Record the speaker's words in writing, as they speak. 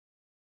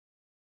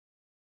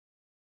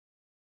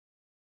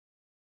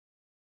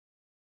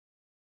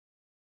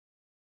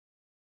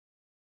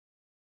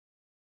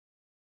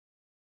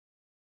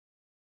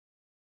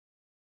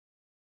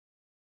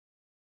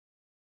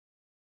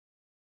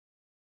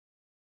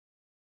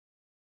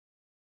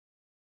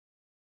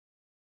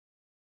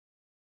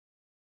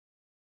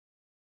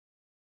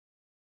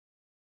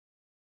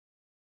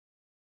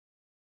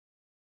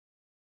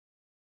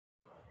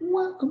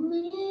Welcome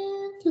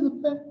in to the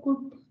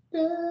Backcourt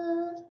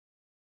podcast.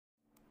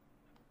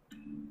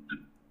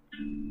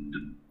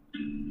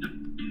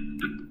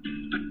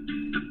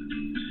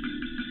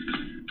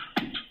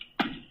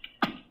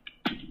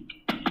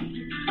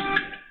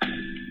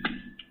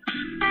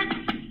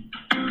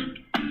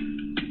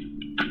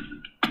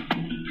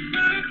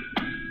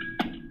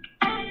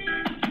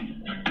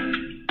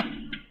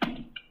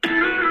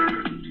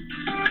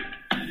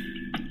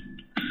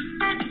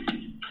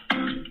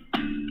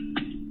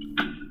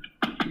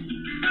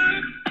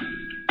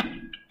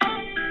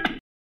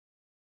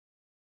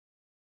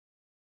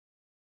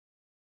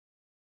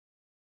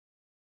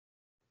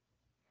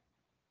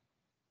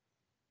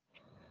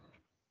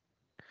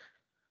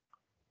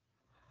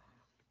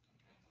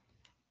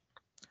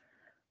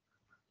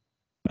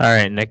 All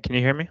right, Nick, can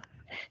you hear me?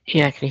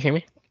 Yeah, can you hear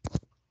me?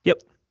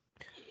 Yep.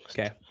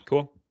 Okay,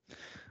 cool.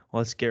 Well,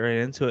 let's get right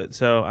into it.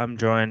 So I'm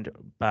joined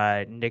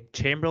by Nick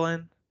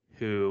Chamberlin,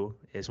 who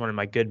is one of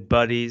my good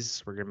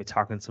buddies. We're going to be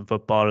talking some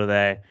football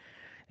today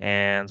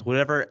and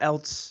whatever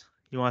else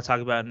you want to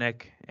talk about,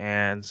 Nick.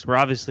 And we're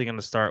obviously going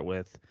to start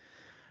with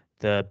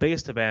the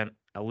biggest event,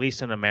 at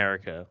least in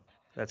America,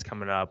 that's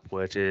coming up,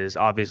 which is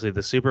obviously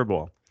the Super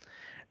Bowl.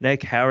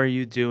 Nick, how are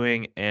you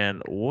doing?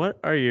 And what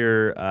are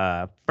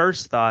your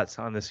first thoughts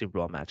on the Super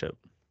Bowl matchup?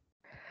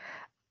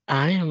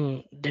 I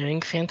am doing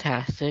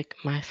fantastic.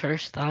 My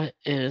first thought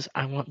is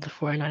I want the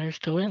 49ers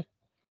to win.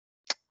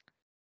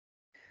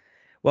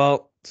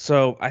 Well,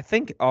 so I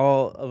think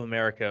all of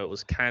America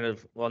was kind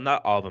of, well,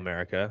 not all of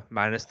America,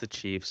 minus the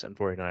Chiefs and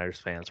 49ers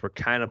fans, were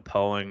kind of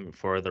pulling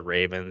for the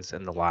Ravens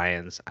and the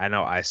Lions. I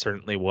know I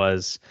certainly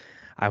was.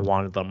 I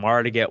wanted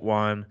Lamar to get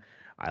one.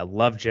 I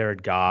love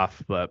Jared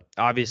Goff, but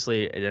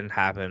obviously it didn't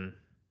happen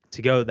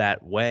to go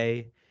that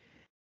way.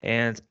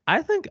 And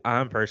I think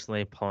I'm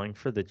personally pulling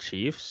for the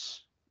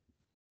Chiefs.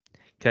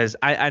 Because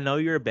I know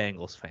you're a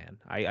Bengals fan.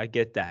 I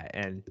get that.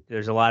 And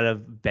there's a lot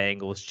of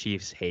Bengals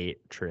Chiefs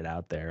hatred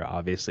out there,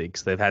 obviously,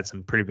 because they've had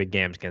some pretty big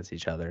games against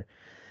each other.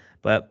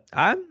 But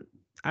I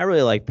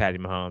really like Patty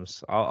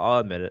Mahomes. I'll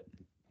admit it.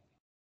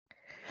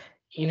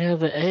 You know,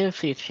 the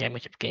AFC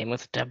Championship game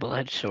was a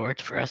double-edged sword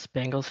for us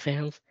Bengals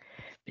fans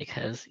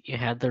because you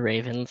had the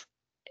Ravens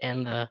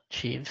and the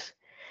Chiefs.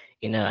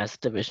 You know, as a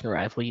division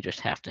rival, you just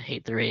have to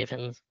hate the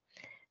Ravens.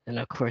 And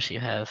of course, you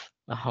have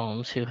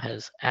Mahomes, who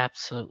has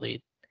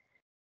absolutely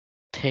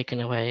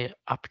taken away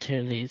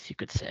opportunities, you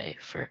could say,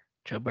 for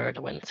Joe Burrow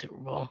to win the Super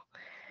Bowl.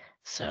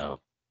 So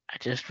I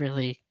just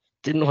really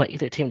didn't want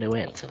either team to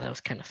win. So that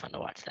was kind of fun to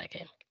watch that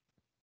game.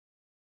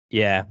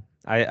 Yeah,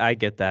 I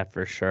get that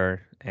for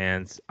sure.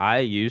 And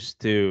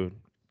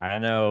I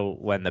know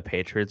when the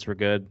Patriots were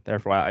good there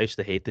for a while, I used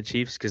to hate the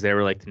Chiefs because they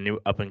were like the new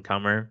up and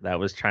comer that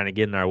was trying to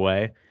get in our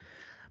way.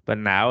 But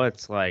now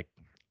it's like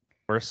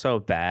we're so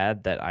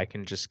bad that I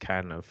can just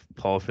kind of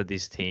pull for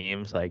these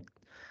teams. Like,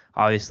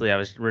 obviously, I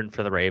was rooting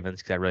for the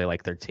Ravens because I really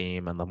like their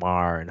team and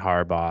Lamar and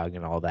Harbaugh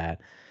and all that.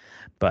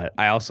 But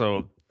I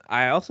also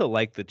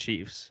like the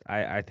Chiefs.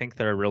 I think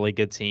they're a really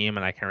good team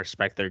and I can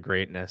respect their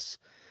greatness.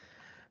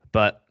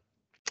 But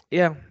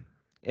yeah,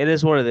 it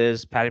is what it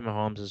is. Patty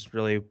Mahomes is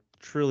really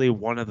truly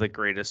one of the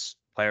greatest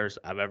players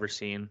I've ever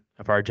seen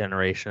of our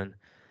generation.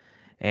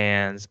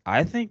 And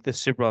I think the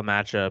Super Bowl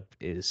matchup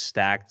is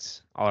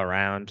stacked all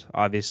around.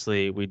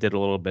 Obviously, we did a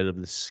little bit of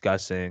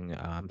discussing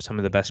some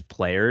of the best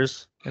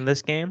players in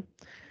this game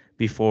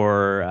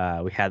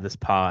before we had this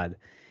pod.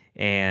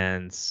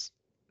 And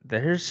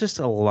there's just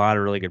a lot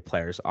of really good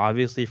players,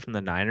 obviously from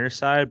the Niners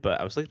side, but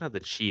I was looking at the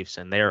Chiefs,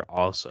 and they're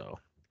also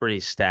pretty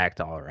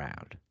stacked all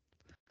around.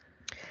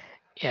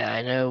 Yeah,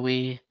 I know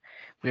we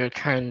were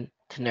trying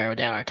to narrow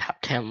down our top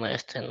 10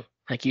 list, and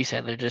like you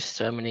said, there's just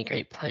so many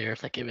great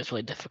players. Like it was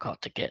really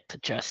difficult to get to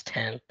just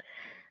 10.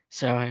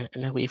 So I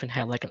know we even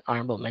had like an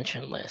honorable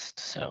mention list.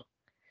 So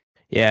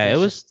Yeah, it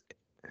it's just was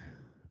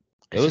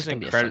it it's was just gonna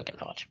be a fun incredible. game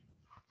to watch.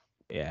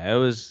 Yeah, it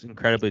was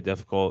incredibly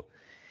difficult.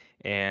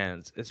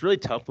 And it's really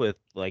tough with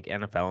like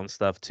NFL and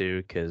stuff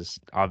too, because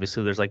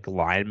obviously there's like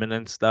linemen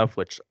and stuff,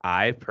 which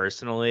I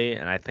personally,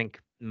 and I think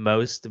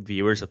most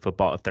viewers of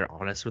football, if they're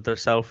honest with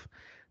themselves,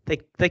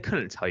 they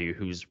couldn't tell you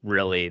who's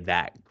really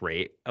that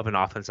great of an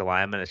offensive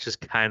lineman. It's just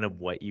kind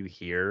of what you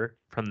hear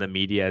from the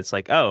media. It's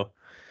like, oh,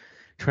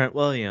 Trent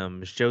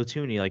Williams, Joe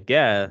Tooney, like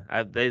yeah,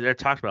 they're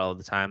talked about all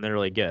the time. They're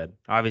really good.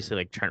 Obviously,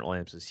 like Trent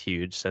Williams is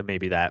huge, so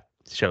maybe that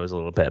shows a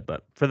little bit.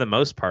 But for the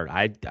most part,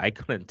 I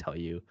couldn't tell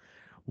you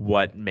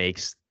what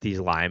makes these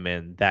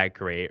linemen that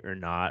great or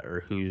not,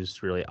 or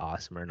who's really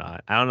awesome or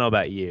not. I don't know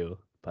about you,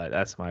 but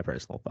that's my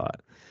personal thought.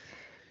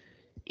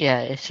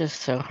 Yeah, it's just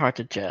so hard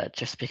to judge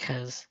just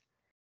because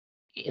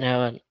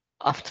an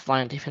offensive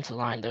line and defensive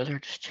line, those are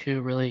just two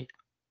really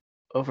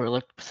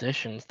overlooked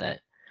positions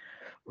that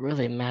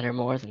really matter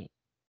more than,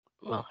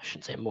 well, I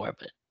shouldn't say more,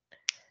 but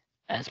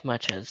as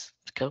much as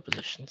skill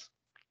positions.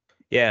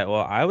 Yeah,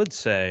 well, I would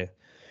say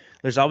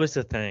there's always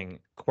the thing.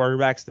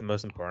 Quarterback's the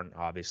most important,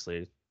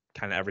 obviously.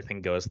 Kind of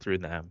everything goes through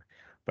them.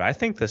 But I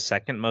think the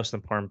second most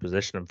important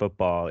position in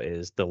football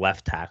is the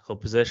left tackle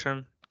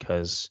position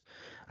because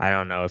I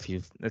don't know if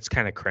it's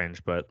kind of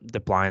cringe, but The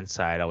Blind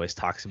Side always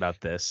talks about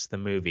this, the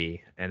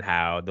movie, and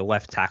how the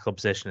left tackle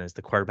position is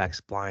the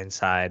quarterback's blind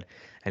side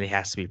and he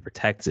has to be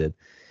protected.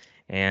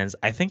 And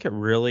I think it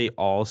really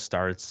all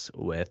starts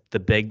with the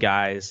big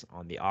guys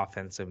on the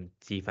offensive and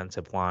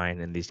defensive line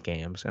in these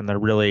games. And they're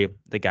really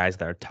the guys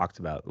that are talked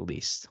about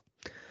least.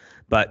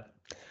 But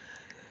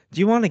do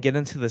you want to get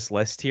into this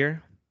list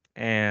here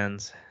and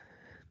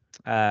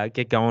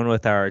get going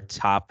with our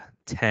top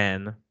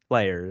 10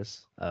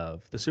 players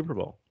of the Super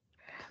Bowl?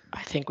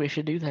 I think we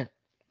should do that.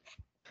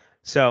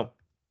 So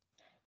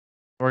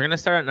we're going to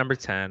start at number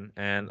 10.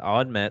 And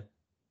I'll admit,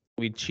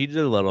 we cheated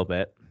a little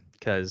bit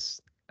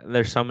because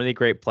there's so many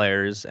great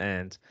players.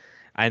 And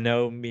I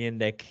know me and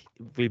Nick,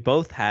 we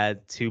both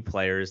had two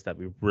players that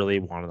we really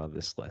wanted on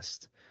this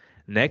list.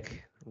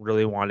 Nick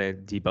really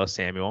wanted Deebo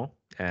Samuel,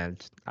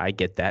 and I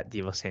get that.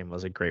 Deebo Samuel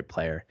is a great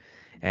player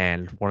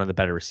and one of the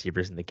better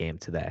receivers in the game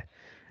today.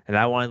 And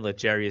I wanted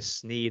L'Jarius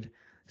Sneed,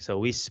 so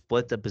we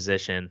split the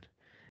position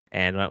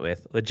and went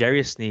with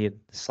L'Jarius Sneed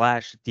 /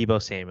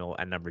 Deebo Samuel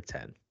at number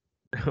 10.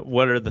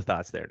 What are the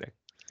thoughts there, Nick?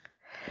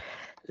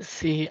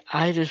 See,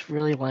 I just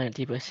really wanted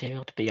Deebo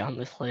Samuel to be on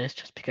this list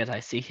just because I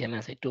see him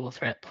as a dual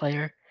threat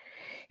player.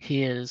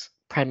 He is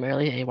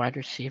primarily a wide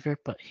receiver,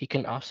 but he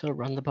can also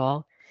run the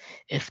ball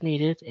if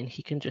needed, and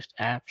he can just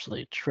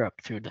absolutely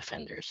truck through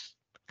defenders.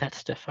 That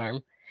stiff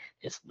arm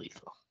is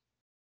lethal.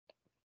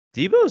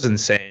 Debo's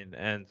insane,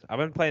 and I've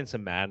been playing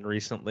some Madden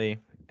recently,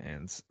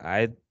 and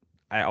I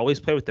always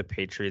play with the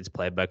Patriots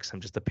playbook 'cause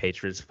I'm just a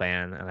Patriots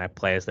fan and I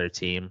play as their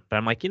team. But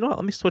I'm like, you know what?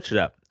 Let me switch it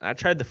up. I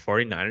tried the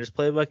 49ers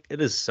playbook. It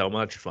is so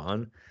much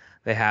fun.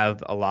 They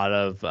have a lot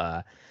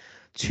of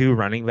two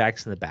running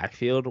backs in the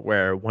backfield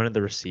where one of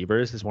the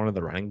receivers is one of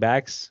the running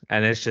backs,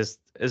 and it's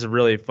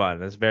really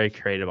fun. It's very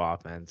creative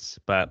offense.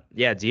 But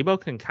yeah, Debo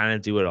can kind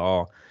of do it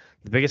all.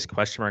 The biggest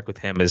question mark with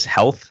him is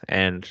health,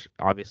 and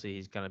obviously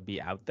he's going to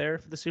be out there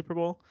for the Super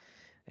Bowl,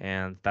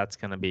 and that's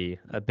going to be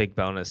a big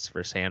bonus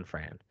for San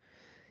Fran.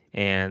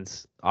 And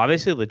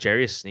obviously,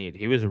 L'Jarius Sneed,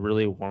 he was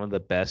really one of the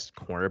best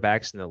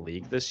cornerbacks in the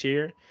league this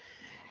year.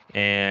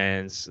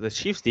 And the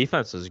Chiefs'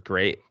 defense was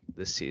great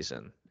this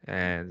season.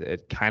 And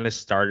it kind of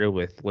started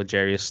with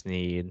L'Jarius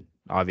Sneed,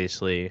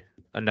 obviously,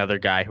 another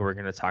guy who we're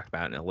going to talk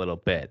about in a little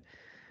bit.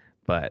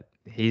 But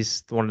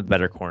he's one of the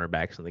better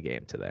cornerbacks in the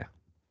game today.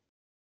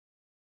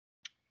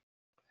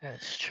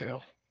 That's true.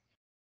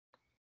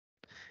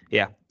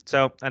 Yeah.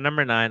 So at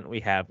number 9, we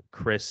have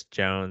Chris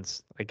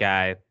Jones, a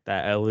guy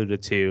that I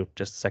alluded to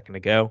just a second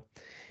ago.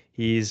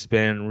 He's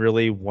been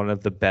really one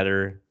of the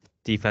better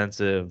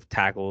defensive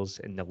tackles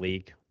in the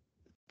league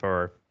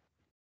for,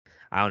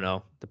 I don't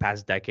know, the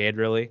past decade,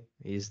 really.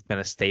 He's been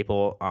a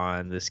staple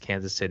on this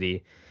Kansas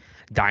City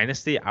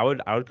dynasty. I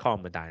would call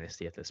him a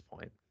dynasty at this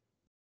point.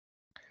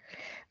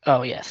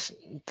 Oh, yes,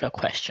 no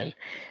question.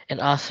 And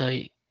also,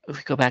 if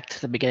we go back to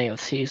the beginning of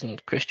the season,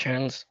 Chris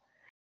Jones,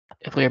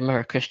 if we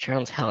remember, Chris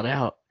Jones held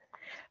out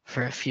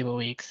for a few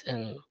weeks,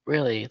 and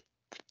really,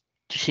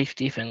 the Chiefs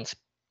defense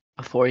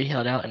before he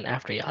held out and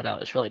after he held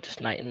out is really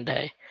just night and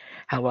day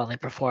how well they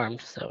performed.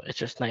 So it's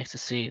just nice to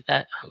see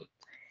that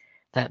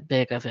that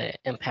big of an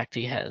impact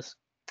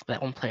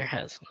that one player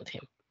has on the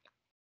team.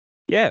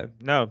 Yeah,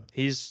 no,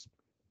 he's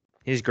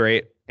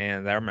great.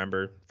 And I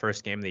remember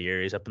first game of the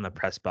year, he's up in the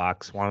press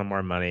box, wanting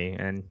more money.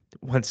 And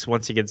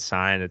once he gets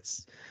signed,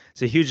 it's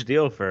a huge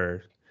deal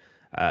for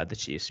the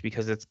Chiefs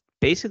because it's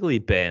basically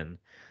been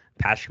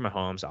Patrick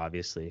Mahomes,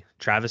 obviously,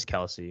 Travis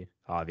Kelce,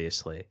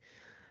 obviously,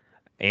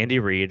 Andy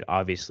Reid,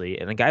 obviously,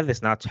 and the guy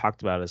that's not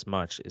talked about as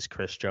much is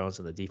Chris Jones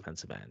on the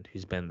defensive end,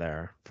 who's been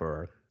there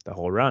for the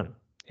whole run.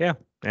 Yeah,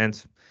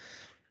 and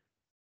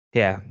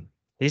yeah,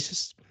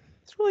 it's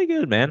really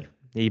good, man.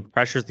 He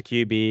pressures the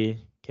QB,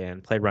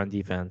 can play run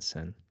defense,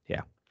 and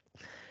yeah.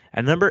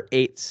 At number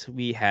 8,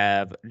 we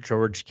have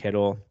George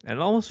Kittle, and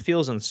it almost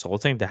feels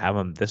insulting to have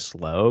him this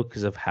low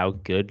because of how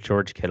good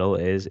George Kittle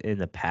is in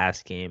the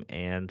pass game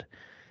and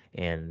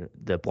in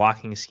the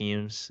blocking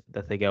schemes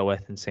that they go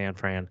with in San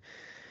Fran.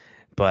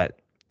 But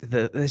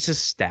it's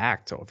just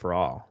stacked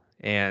overall.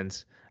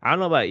 And I don't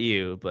know about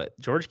you, but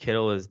George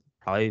Kittle is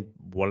probably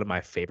one of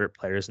my favorite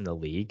players in the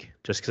league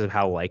just because of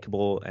how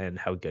likable and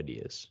how good he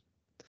is.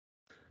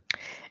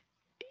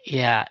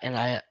 Yeah, and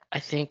I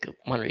think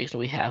one reason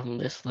we have him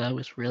this low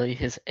is really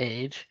his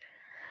age.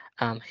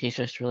 He's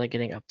just really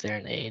getting up there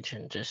in age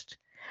and just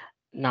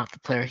not the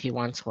player he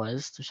once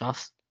was.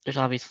 There's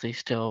obviously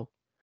still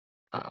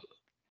um,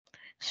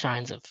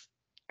 signs of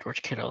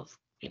George Kittle,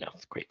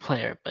 great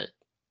player, but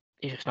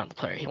he's just not the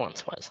player he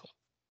once was.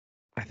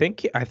 I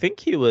think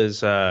he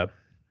was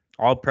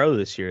all pro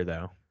this year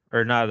though.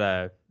 Or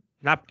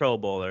not pro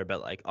bowler,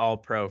 but like all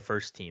pro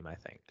first team, I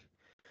think.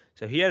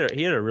 So he had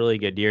a really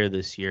good year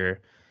this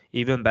year,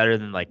 even better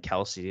than like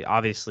Kelce.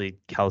 Obviously,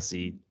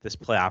 Kelce, this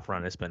playoff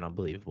run has been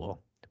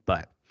unbelievable.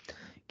 But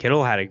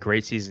Kittle had a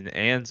great season,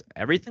 and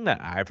everything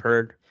that I've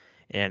heard,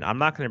 and I'm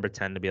not going to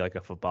pretend to be like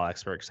a football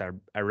expert because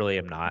I really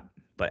am not.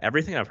 But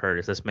everything I've heard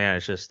is this man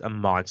is just a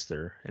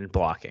monster in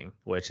blocking,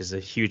 which is a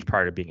huge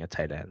part of being a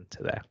tight end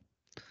today.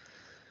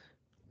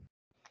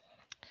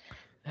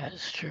 That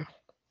is true.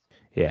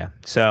 Yeah.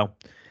 So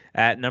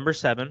at number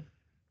 7,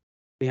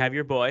 we have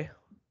your boy.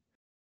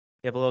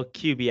 We have a little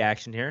QB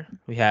action here.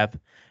 We have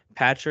not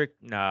Patrick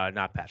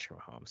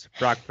Mahomes,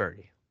 Brock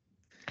Purdy.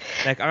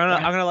 Nick,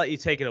 I'm gonna let you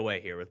take it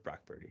away here with Brock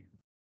Purdy.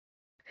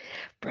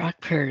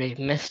 Brock Purdy,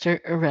 Mr.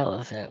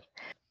 Irrelevant.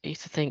 I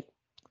used to think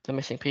the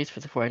missing piece for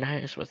the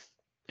 49ers was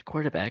the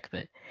quarterback,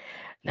 but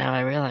now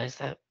I realize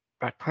that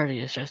Brock Purdy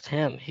is just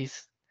him.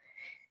 He's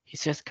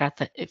just got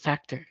that it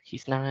factor.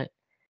 He's not,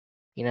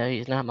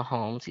 he's not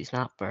Mahomes, he's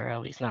not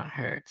Burrow, he's not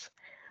Hurts.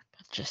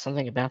 But just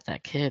something about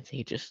that kid.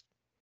 He's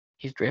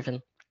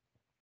driven.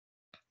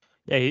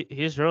 Yeah,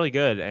 he's really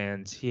good,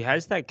 and he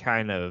has that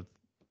kind of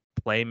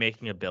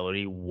playmaking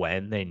ability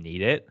when they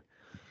need it.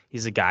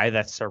 He's a guy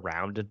that's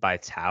surrounded by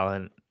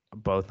talent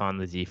both on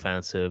the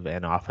defensive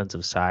and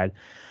offensive side.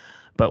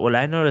 But what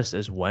I noticed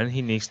is when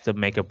he needs to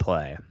make a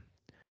play,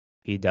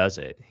 he does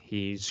it.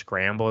 He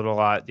scrambled a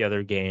lot the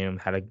other game,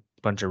 had a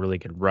bunch of really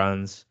good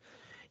runs.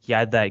 He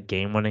had that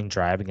game-winning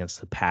drive against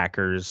the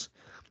Packers.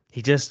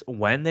 He just,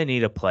 when they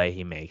need a play,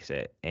 he makes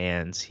it.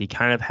 And he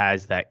kind of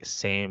has that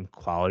same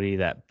quality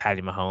that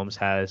Patty Mahomes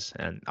has.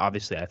 And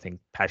obviously, I think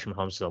Patrick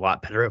Mahomes is a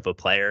lot better of a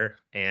player.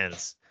 And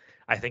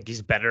I think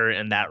he's better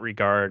in that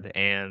regard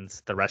and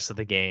the rest of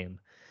the game,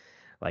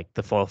 like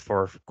the full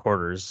 4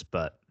 quarters.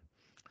 But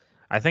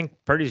I think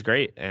Purdy's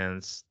great.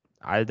 And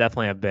I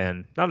definitely have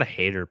been, not a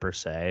hater per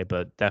se,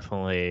 but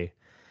definitely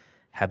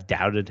have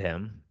doubted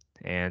him.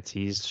 And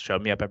he's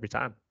showed me up every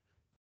time.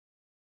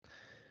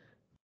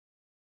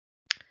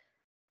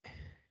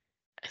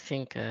 I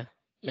think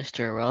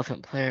Mr.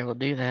 Irrelevant player will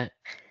do that.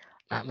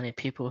 Not many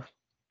people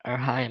are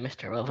high on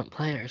Mr. Irrelevant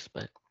players,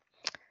 but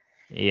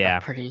Yeah.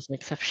 Brock Purdy is an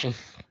exception.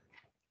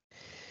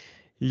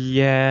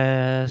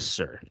 Yes,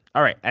 sir.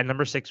 All right. At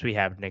number 6, we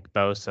have Nick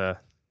Bosa.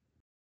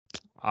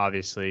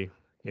 Obviously,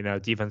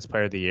 defense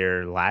player of the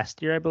year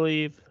last year, I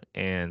believe.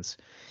 And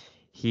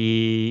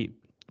he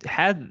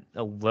had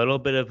a little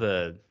bit of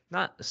a,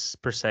 not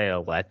per se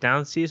a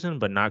letdown season,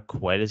 but not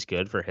quite as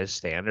good for his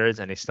standards.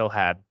 And he still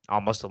had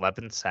almost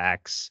 11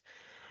 sacks.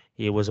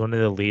 He was one of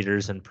the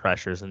leaders in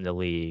pressures in the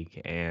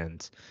league.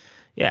 And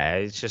yeah,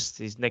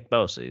 he's Nick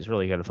Bosa. He's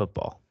really good at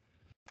football.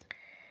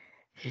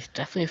 He's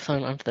definitely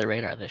flown under the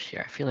radar this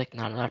year. I feel like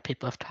not a lot of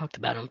people have talked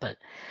about him, but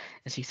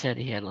as you said,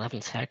 he had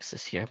 11 sacks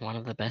this year, one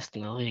of the best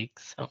in the league.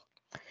 So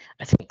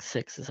I think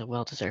 6 is a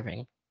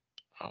well-deserving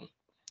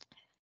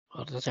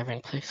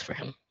place for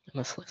him in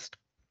this list.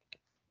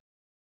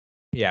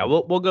 Yeah,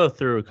 we'll go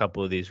through a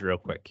couple of these real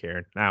quick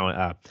here.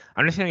 Now,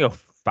 I'm just gonna go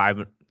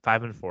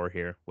 5-4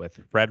 here with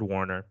Fred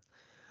Warner,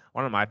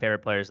 one of my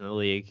favorite players in the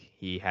league.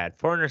 He had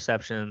 4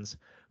 interceptions,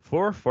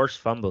 4 forced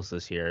fumbles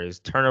this year. He's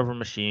a turnover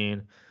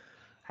machine.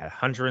 Had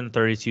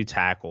 132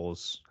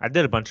 tackles. I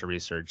did a bunch of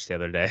research the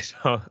other day,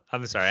 so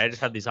I'm sorry. I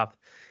just had these off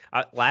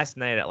last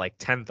night at like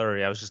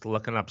 10:30. I was just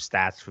looking up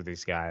stats for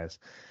these guys,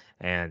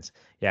 and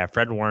yeah,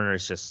 Fred Warner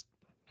is just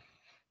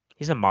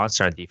he's a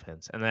monster on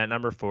defense. And then at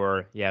number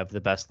 4, you have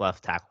the best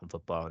left tackle in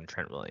football in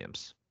Trent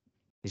Williams.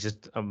 He's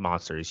just a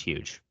monster. He's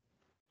huge.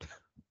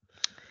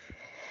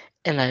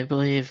 And I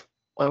believe,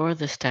 what were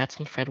the stats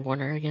on Fred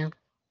Warner again?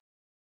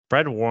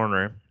 Fred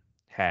Warner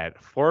had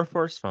 4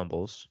 forced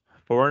fumbles,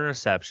 4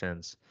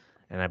 interceptions,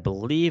 and I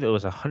believe it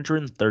was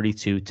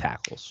 132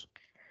 tackles.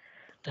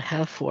 To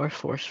have 4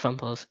 forced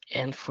fumbles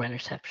and 4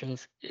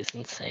 interceptions is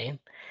insane.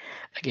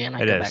 Again,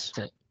 I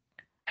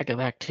go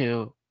back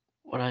to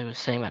what I was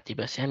saying about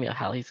Deebo Samuel,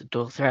 how he's a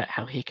dual threat,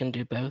 how he can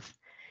do both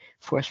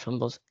force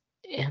fumbles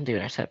and do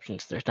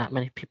interceptions. There's not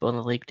many people in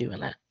the league doing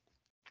that.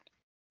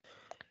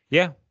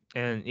 Yeah,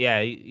 and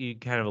yeah, you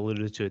kind of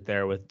alluded to it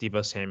there with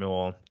Deebo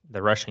Samuel,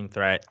 the rushing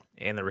threat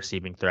and the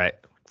receiving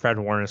threat. Fred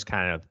Warner's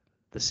kind of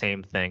the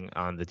same thing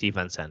on the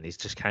defense end. He's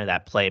just kind of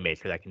that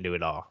playmaker that can do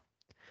it all.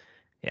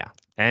 Yeah,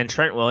 and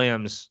Trent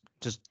Williams,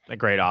 just a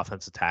great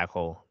offensive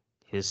tackle.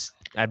 His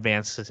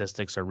advanced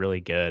statistics are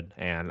really good,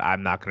 and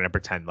I'm not going to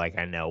pretend like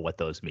I know what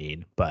those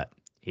mean, but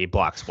he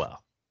blocks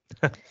well.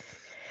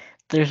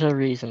 There's a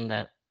reason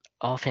that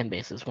all fan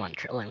bases want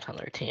Trent Williams on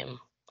their team.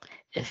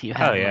 If you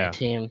have him on your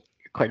team,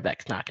 your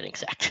quarterback's not getting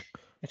sacked.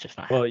 It's just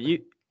not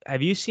happening.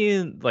 Have you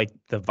seen like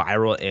the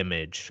viral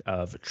image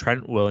of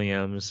Trent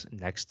Williams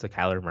next to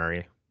Kyler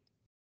Murray?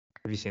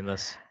 Have you seen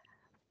this?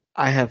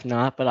 I have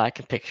not, but I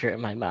can picture it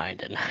in my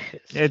mind, and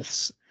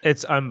it's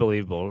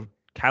unbelievable.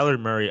 Kyler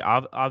Murray,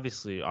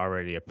 obviously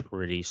already a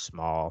pretty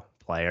small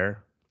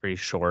player, pretty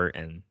short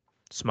and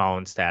small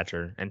in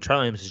stature, and Trent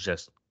Williams is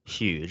just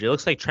huge. It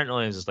looks like Trent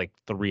Williams is like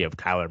 3 of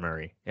Kyler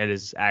Murray. It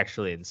is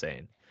actually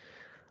insane.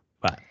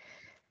 But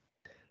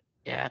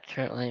yeah,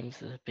 Trent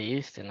Williams is a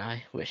beast, and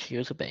I wish he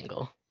was a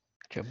Bengal.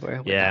 Joe Burrow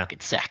would yeah, not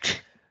get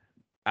sacked.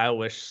 I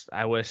wish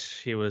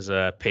he was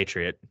a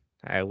Patriot.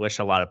 I wish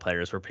a lot of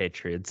players were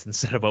Patriots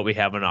instead of what we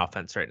have on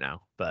offense right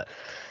now. But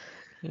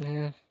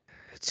Yeah.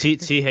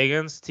 T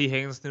Higgins,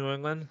 New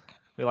England.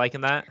 We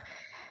liking that?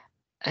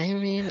 I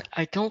mean,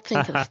 I don't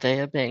think he'll stay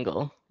a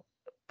Bengal,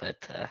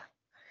 but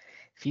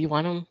if you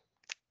want him,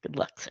 good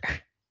luck, sir.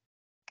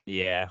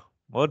 Yeah,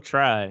 we'll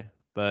try.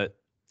 But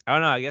I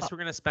don't know. I guess we're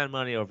gonna spend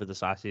money over this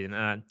offseason,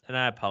 and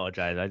I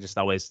apologize. I just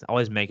always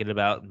make it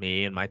about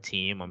me and my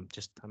team. I'm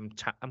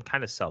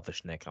kind of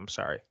selfish, Nick. I'm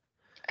sorry.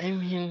 I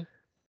mean,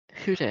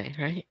 who day,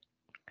 right?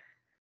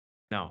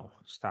 No,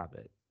 stop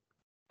it.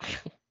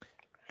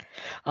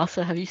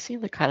 Also, have you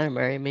seen the Kyler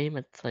Murray meme?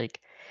 It's like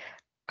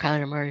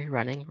Kyler Murray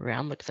running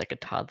around looks like a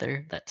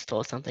toddler that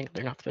stole something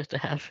they're not supposed to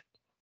have.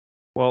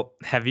 Well,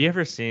 have you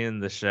ever seen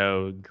the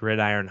show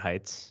Gridiron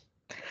Heights?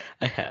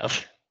 I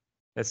have.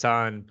 It's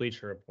on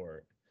Bleacher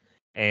Report,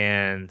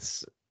 and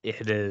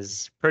it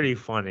is pretty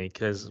funny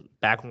because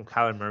back when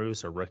Kyler Murray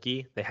was a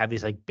rookie, they had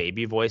these like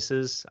baby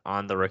voices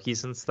on the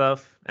rookies and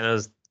stuff, and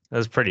it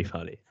was pretty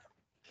funny.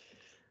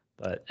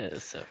 But It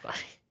is so funny.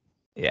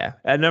 yeah,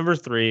 at number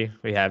 3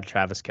 we have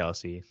Travis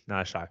Kelce.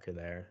 Not a shocker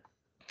there,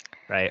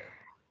 right?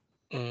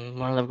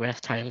 One of the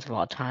best tight ends of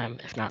all time,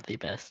 if not the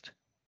best.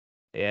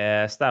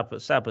 Yeah, stop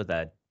with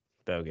that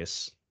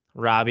bogus.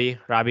 Robbie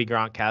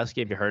Gronkowski.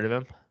 Have you heard of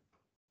him?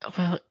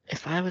 Well,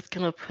 if I was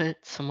gonna put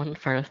someone in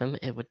front of him,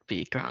 it would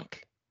be Gronk.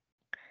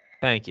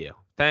 Thank you,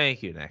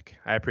 Nick.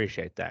 I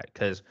appreciate that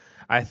because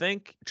I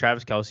think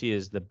Travis Kelce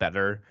is the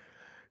better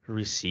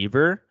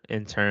receiver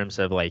in terms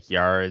of like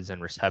yards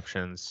and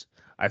receptions.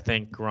 I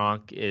think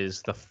Gronk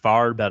is the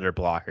far better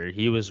blocker.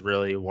 He was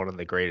really one of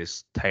the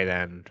greatest tight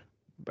end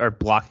or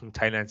blocking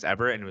tight ends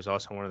ever, and he was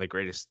also one of the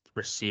greatest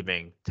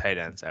receiving tight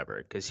ends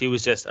ever because he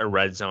was just a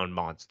red zone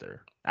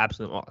monster,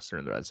 absolute monster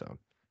in the red zone.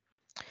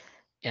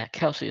 Yeah,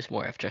 Kelsey is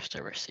more of just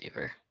a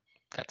receiver.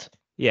 That's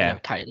Yeah,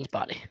 tight end's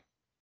body.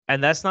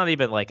 and that's not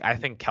even like I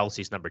think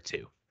Kelsey's number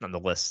 2 on the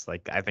list.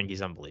 Like I think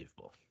he's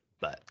unbelievable,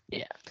 but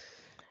Yeah.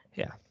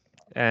 yeah.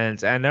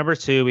 And at number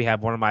 2, we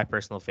have one of my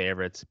personal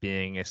favorites,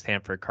 being a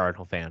Stanford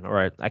Cardinal fan,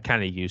 or I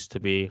kind of used to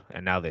be,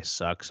 and now they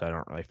suck, so I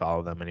don't really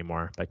follow them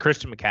anymore. But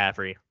Christian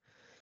McCaffrey,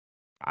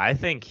 I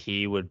think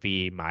he would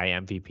be my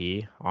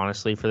MVP,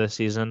 honestly, for this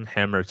season.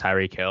 Him or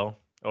Tyreek Hill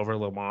over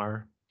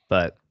Lamar,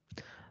 but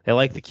they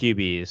like the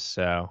QBs,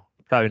 so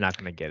probably not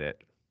going to get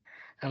it.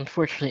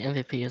 Unfortunately,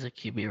 MVP is a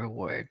QB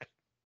reward.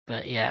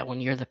 But yeah,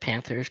 when you're the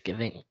Panthers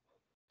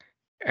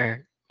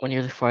or when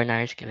you're the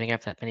 49ers giving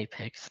up that many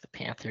picks, the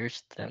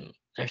Panthers, then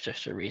there's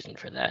just a reason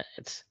for that.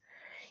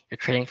 You're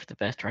trading for the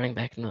best running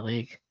back in the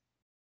league.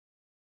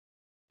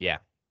 Yeah,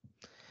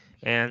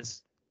 and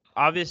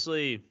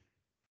obviously,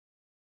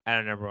 at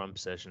a number 1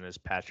 position is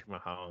Patrick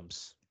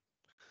Mahomes.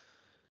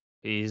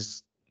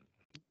 He's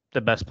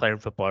the best player in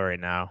football right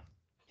now.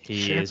 He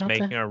Sure is about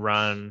making that? a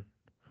run.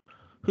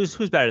 Who's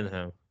better than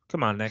him?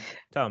 Come on, Nick.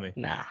 Tell me.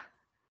 Nah.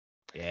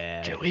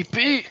 Yeah. Joey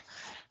B.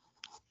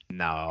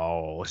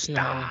 No, No.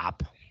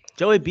 stop.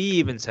 Joey B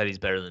even said he's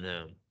better than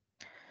him.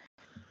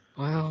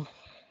 Well,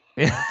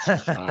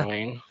 that's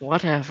fine.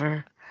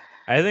 Whatever.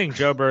 I think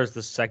Joe Burrow is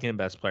the second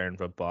best player in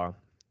football,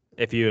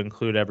 if you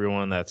include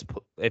everyone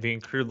if you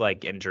include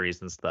like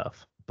injuries and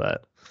stuff.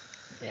 But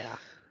Yeah.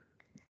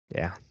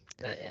 yeah,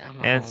 Yeah,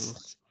 and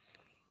Mahomes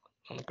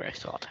on the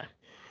greatest of all time.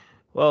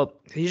 well,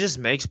 he just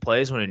makes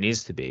plays when it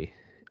needs to be,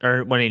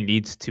 or when he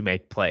needs to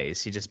make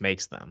plays. He just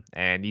makes them,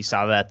 and you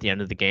saw that at the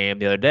end of the game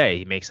the other day.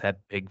 He makes that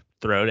big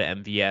throw to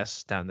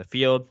MVS down the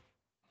field.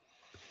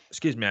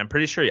 Excuse me, I'm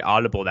pretty sure he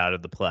audibled out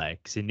of the play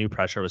because he knew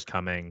pressure was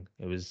coming.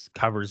 It was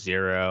cover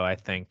 0, I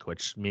think,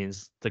 which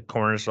means the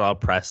corners are all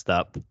pressed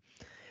up.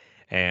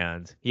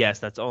 And yes,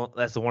 that's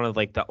one of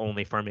like the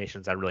only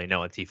formations I really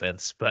know in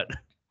defense. But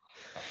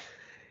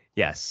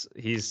yes,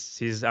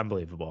 he's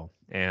unbelievable.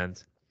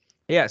 And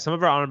yeah, some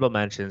of our honorable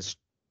mentions: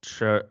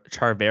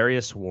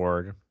 Charvarius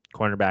Ward,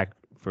 cornerback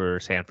for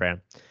San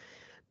Fran.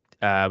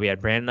 We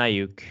had Brandon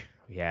Ayuk.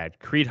 We had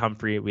Creed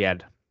Humphrey.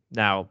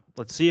 Now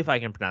let's see if I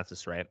can pronounce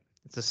this right.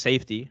 It's a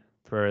safety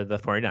for the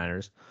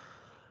 49ers.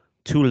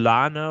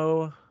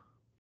 Tulano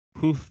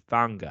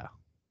Hufanga.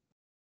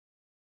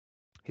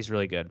 He's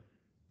really good,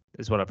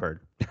 is what I've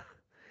heard.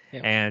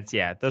 Yeah. And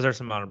yeah, those are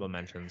some honorable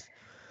mentions.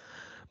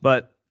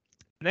 But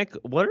Nick,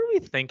 what are we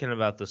thinking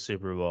about the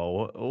Super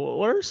Bowl?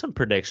 What are some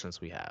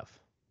predictions we have?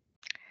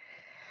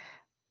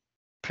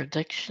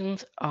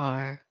 Predictions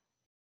are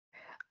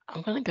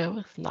I'm gonna go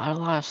with not a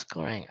lot of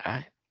scoring.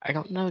 I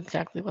don't know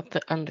exactly what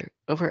the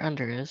over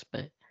under is,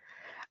 but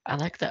I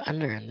like the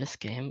under in this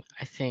game.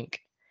 I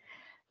think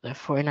the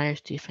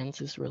 49ers defense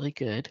is really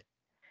good.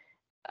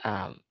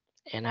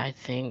 And I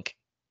think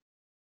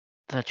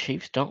the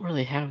Chiefs don't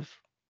really have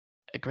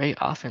a great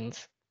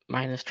offense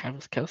minus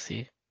Travis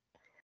Kelce.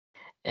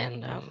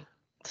 And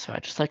so I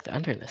just like the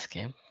under in this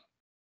game.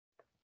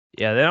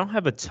 Yeah, they don't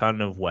have a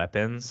ton of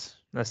weapons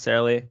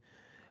necessarily,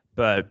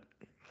 but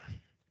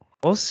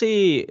we'll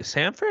see.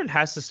 Sanford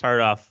has to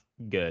start off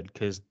good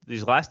because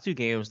these last 2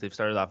 games they've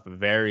started off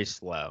very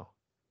slow,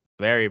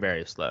 very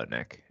very slow,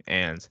 Nick.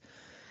 And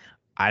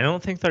I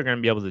don't think they're going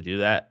to be able to do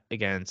that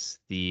against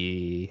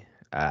the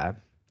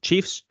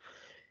Chiefs.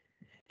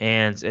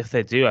 And if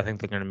they do, I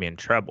think they're going to be in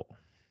trouble.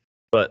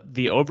 But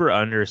the over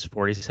under is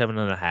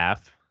 47.5.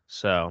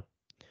 So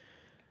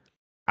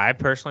I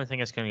personally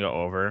think it's going to go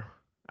over.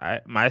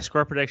 My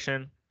score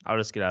prediction, I'll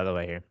just get out of the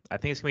way here. I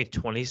think it's going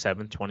to be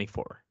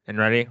 27-24. And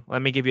ready?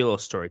 Let me give you a little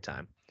story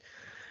time.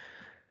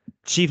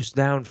 Chiefs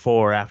down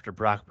 4 after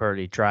Brock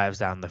Purdy drives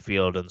down the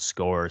field and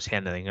scores,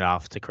 handing it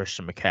off to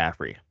Christian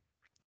McCaffrey.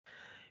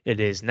 It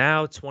is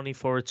now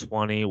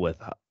 24-20 with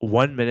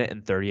 1 minute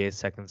and 38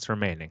 seconds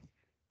remaining.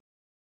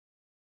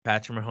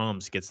 Patrick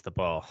Mahomes gets the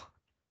ball.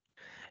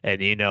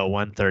 And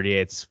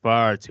 138 is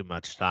far too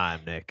much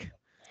time, Nick.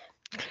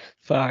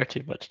 Far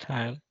too much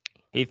time.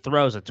 He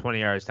throws it 20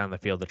 yards down the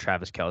field to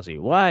Travis Kelce.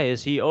 Why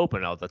is he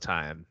open all the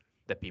time?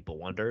 That people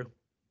wonder.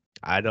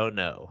 I don't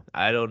know.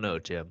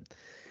 Jim.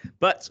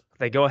 But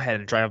they go ahead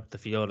and drive up the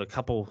field. A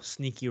couple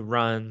sneaky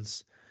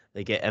runs.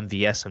 They get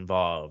MVS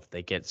involved.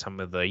 They get some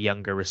of the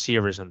younger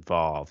receivers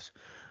involved.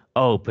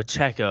 Oh,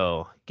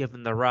 Pacheco, give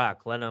him the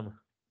rock. Let him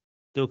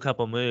do a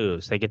couple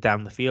moves. They get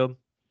down the field.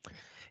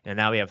 And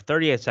now we have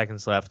 38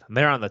 seconds left.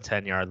 They're on the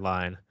 10-yard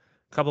line.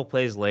 A couple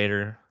plays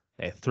later,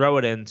 they throw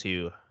it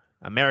into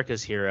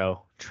America's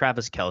hero,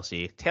 Travis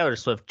Kelce. Taylor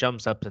Swift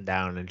jumps up and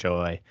down in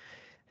joy.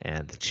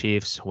 And the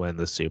Chiefs win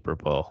the Super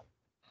Bowl.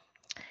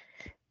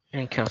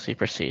 And Kelsey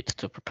proceeds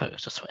to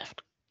propose to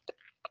Swift.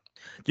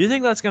 Do you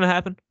think that's going to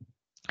happen?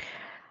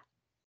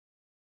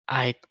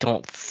 I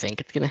don't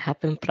think it's going to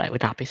happen, but I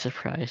would not be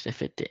surprised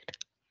if it did.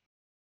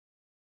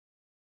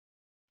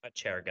 My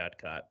chair got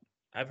caught.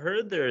 I've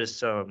heard there's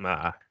some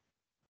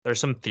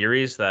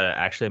theories that it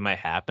actually might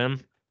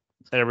happen.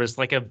 There was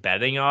like a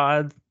betting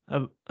odds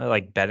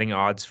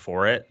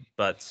for it,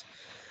 but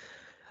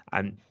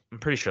I'm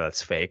pretty sure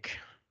that's fake.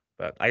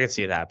 But I could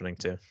see it happening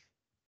too.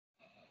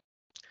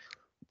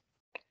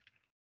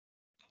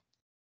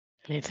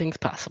 Anything's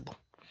possible.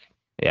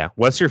 Yeah.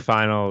 What's your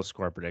final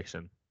score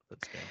prediction for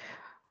this game?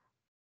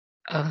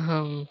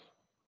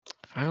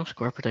 Final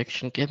score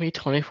prediction. Give me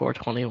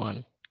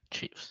 24-21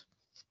 Chiefs.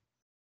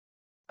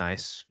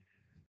 Nice.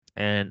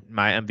 And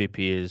my MVP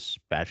is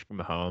Patrick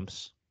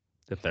Mahomes,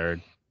 the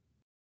third.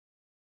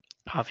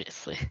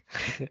 Obviously.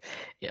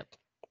 Yep.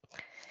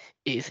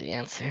 Easy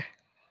answer.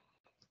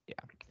 Yeah.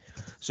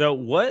 So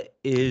what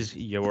is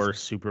your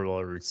Super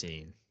Bowl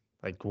routine?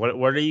 Like, what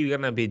are you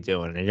going to be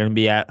doing? Are you going to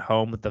be at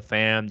home with the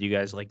fam? Do you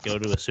guys, like, go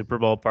to a Super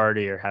Bowl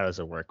party, or how does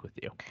it work with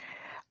you?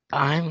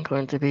 I'm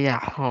going to be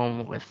at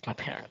home with my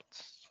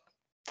parents.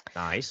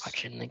 Nice.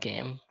 Watching the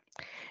game.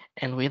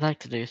 And we like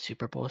to do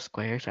Super Bowl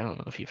squares. I don't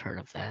know if you've heard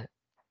of that.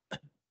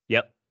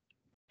 Yep.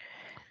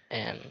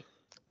 And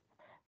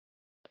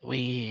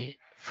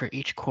for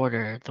each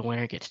quarter, the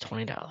winner gets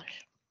 $20.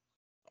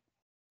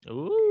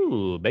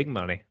 Ooh, big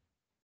money.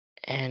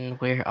 And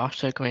we're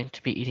also going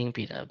to be eating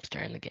B-dubs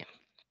during the game.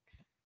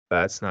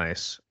 That's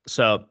nice.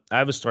 So I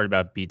have a story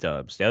about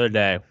B-dubs. The other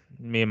day,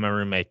 me and my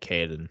roommate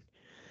Caden,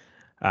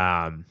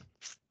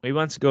 we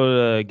went to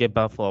go to get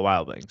Buffalo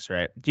Wild Wings,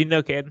 right? Do you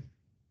know Caden?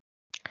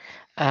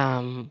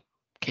 Caden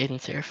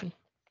Seraphin?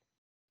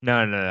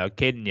 No.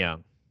 Caden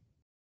Young.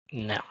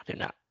 No, I do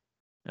not.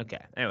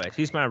 Okay. Anyways,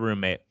 he's my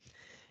roommate.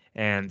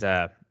 And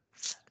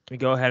we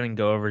go ahead and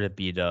go over to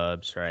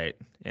B-dubs, right?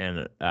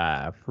 And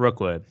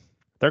Rookwood.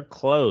 They're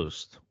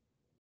closed.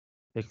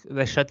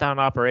 They shut down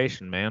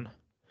operation, man.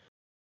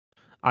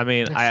 I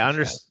mean, I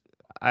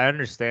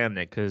understand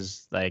it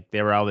because like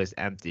they were always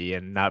empty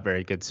and not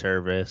very good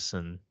service,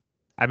 and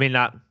I mean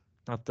not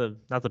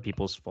the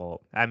people's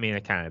fault. I mean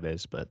it kind of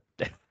is, but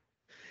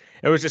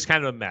it was just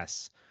kind of a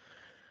mess.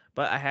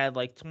 But I had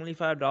like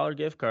 $25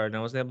 gift card and I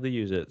wasn't able to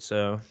use it,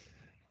 so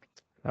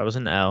that was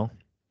an L.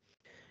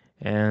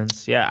 And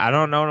yeah, I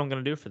don't know what I'm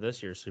gonna do for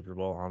this year's Super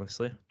Bowl.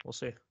 Honestly, we'll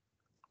see.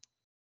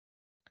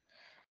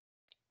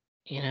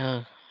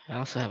 I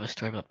also have a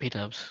story about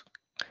B-dubs.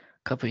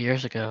 A couple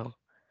years ago.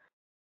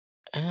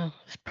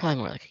 It's probably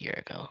more like a year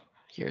ago.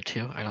 A year or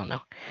two, I don't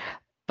know.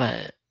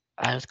 But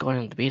I was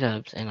going to the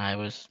B-dubs and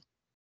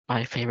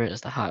my favorite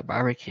is the hot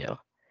barbecue.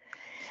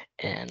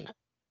 And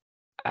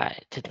I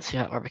didn't see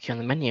hot barbecue on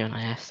the menu, and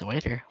I asked the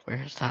waiter,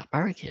 "Where's the hot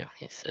barbecue?"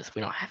 He says,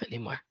 "We don't have it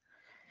anymore."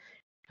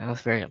 I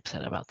was very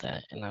upset about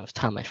that, and I was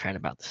telling my friend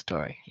about the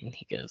story, and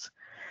he goes,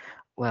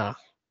 "Well,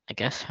 I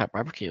guess hot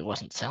barbecue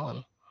wasn't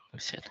selling." I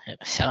said, "It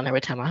was selling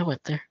every time I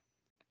went there."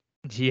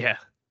 Yeah,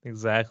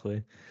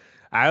 exactly.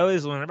 I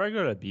always, whenever I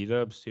go to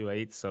B-dubs too, I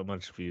eat so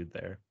much food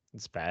there.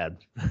 It's bad.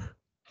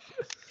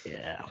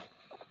 Yeah.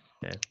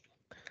 Yeah.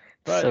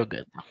 So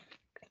good.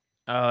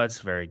 Oh, it's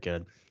very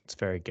good. It's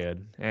very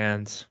good.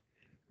 And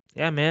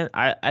yeah, man,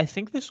 I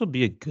think this will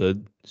be a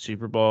good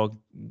Super Bowl,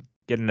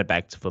 getting it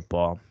back to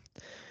football.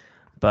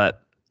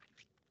 But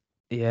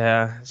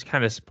yeah, it's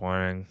kind of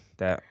disappointing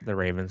that the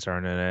Ravens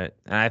aren't in it.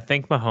 And I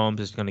think Mahomes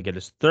is going to get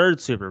his third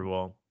Super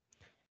Bowl,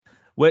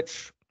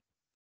 which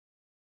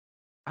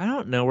I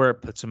don't know where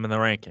it puts him in the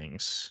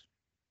rankings.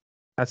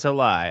 That's a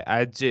lie.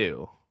 I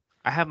do.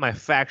 I have my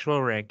factual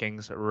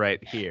rankings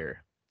right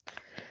here.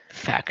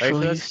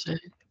 Factual, you say?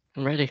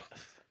 I'm ready.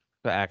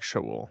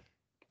 Factual.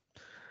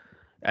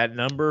 At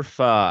number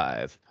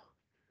 5.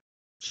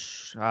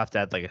 I'll have to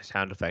add like a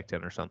sound effect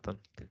in or something.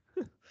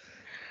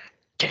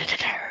 Dun,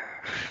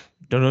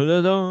 dun,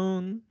 dun,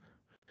 dun.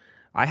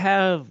 I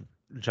have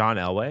John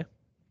Elway,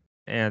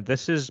 and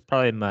this is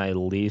probably my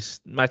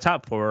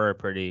top 4 are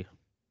pretty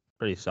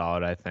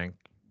solid, I think.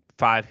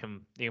 5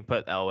 you can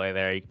put Elway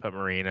there, you can put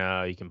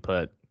Marino, you can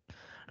put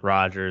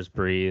Rodgers,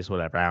 Breeze,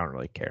 whatever. I don't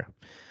really care.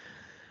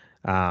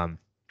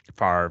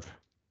 Favre.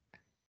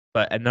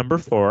 But at number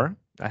 4,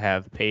 I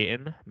have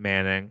Peyton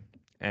Manning.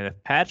 And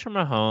if Patrick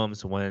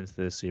Mahomes wins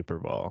the Super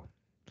Bowl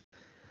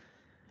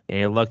and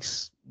he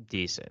looks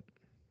decent,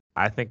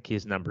 I think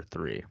he's number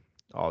 3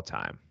 all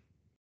time.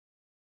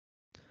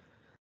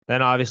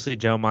 Then obviously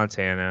Joe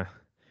Montana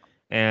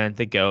and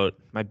the GOAT,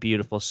 my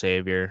beautiful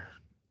savior,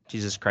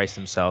 Jesus Christ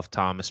himself,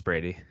 Thomas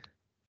Brady.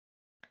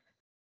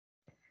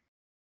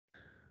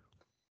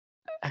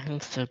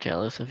 I'm so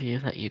jealous of you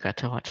that you got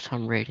to watch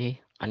Tom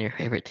Brady on your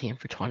favorite team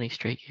for 20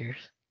 straight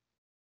years.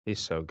 He's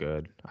so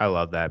good. I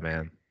love that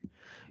man.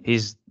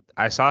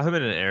 I saw him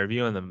in an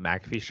interview on the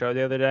McAfee show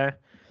the other day,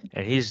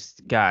 and he's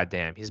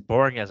goddamn, he's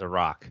boring as a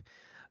rock.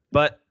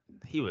 But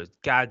he was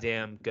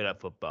goddamn good at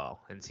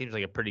football and seems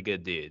like a pretty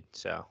good dude.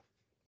 So,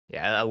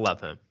 yeah, I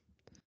love him.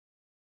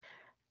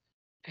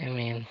 I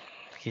mean,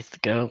 he's the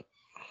GOAT.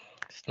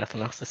 There's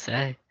nothing else to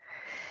say.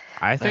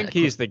 I think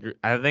he's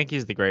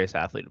the greatest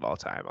athlete of all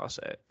time, I'll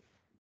say it.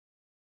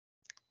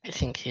 I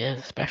think he is,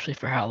 especially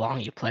for how long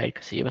he played,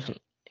 because he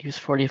was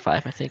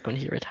 45, I think, when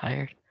he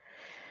retired.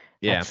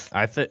 Yeah,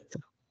 I think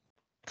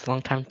it's a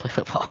long time to play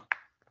football.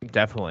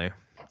 Definitely.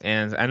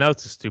 And I know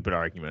it's a stupid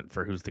argument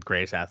for who's the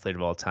greatest athlete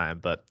of all time,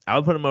 but I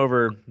would put him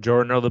over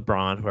Jordan or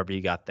LeBron, whoever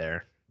you got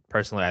there.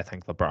 Personally, I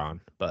think LeBron,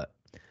 but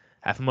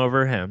have him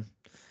over him.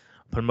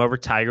 Put him over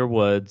Tiger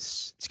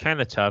Woods. It's kind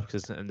of tough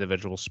because it's an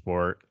individual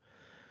sport.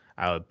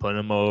 I would put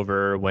him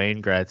over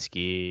Wayne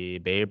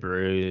Gretzky, Babe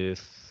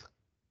Ruth,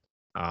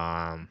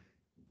 all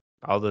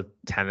the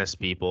tennis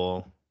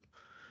people.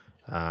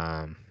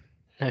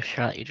 No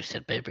shot, you just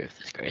said Babe Ruth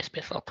is the greatest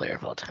baseball player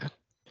of all time.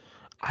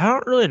 I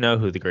don't really know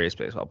who the greatest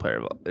baseball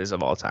player is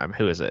of all time.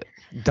 Who is it?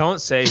 Don't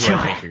say who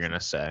I think you're going to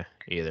say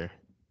either.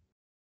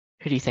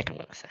 Who do you think I'm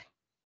going to say?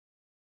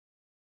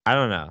 I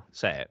don't know.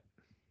 Say it.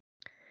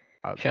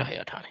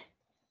 Shohei Ohtani.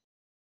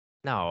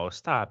 No,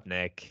 stop,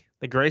 Nick.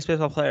 The greatest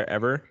baseball player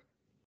ever?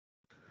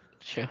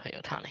 Shohei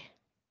Ohtani.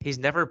 He's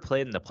never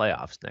played in the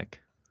playoffs, Nick.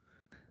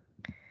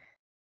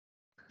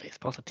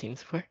 Baseball's a team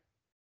sport.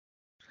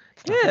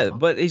 Yeah,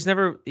 but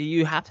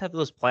you have to have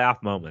those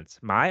playoff moments.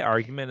 My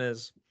argument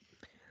is,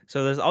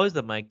 so there's always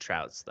the Mike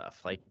Trout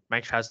stuff. Like,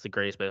 Mike Trout's the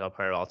greatest baseball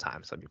player of all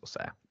time, some people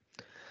say.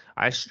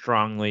 I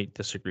strongly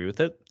disagree with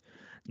it.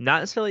 Not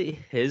necessarily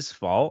his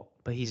fault,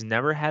 but he's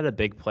never had a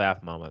big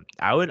playoff moment.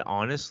 I would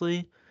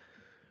honestly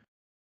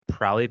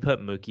probably put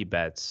Mookie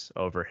Betts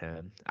over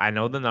him. I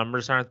know the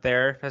numbers aren't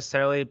there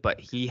necessarily, but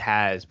he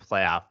has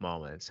playoff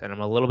moments. And I'm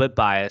a little bit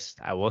biased,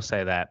 I will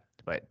say that.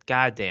 But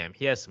goddamn,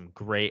 he has some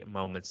great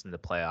moments in the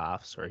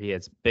playoffs where he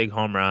hits big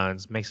home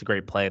runs, makes a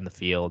great play in the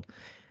field.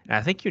 And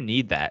I think you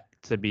need that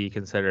to be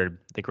considered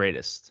the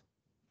greatest.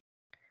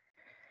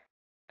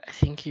 I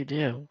think you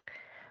do.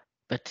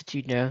 But did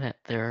you know that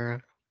there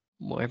are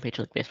more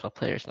Major League Baseball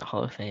players in the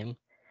Hall of Fame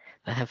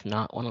that have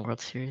not won a World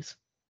Series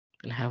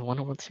and have won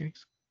a World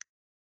Series?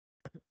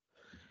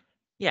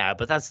 Yeah,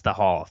 but that's the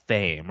Hall of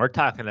Fame. We're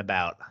talking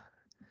about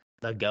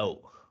the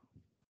GOAT.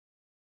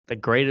 The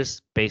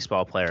greatest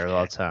baseball player of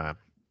all time.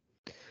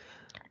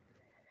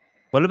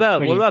 What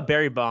about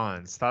Barry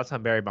Bonds? Thoughts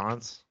on Barry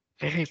Bonds?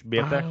 Barry Should be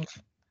up there? Bonds.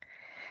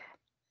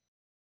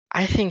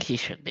 I think he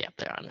should be up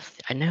there, honestly.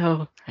 I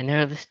know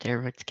the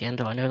steroid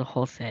scandal. I know the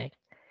whole thing.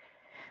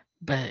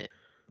 But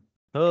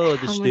the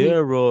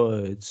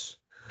steroids.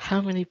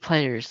 How many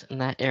players in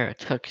that era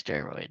took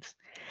steroids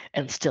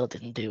and still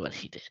didn't do what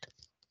he did?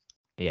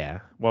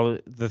 Yeah. Well,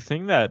 the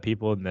thing that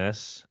people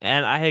miss,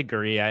 and I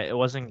agree, it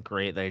wasn't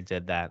great that he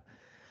did that.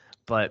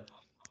 But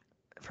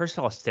first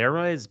of all,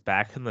 steroids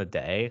back in the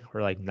day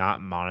were like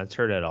not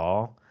monitored at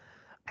all.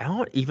 I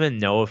don't even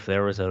know if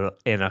there was an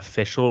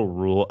official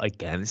rule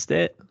against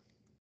it.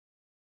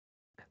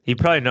 You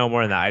probably know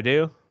more than I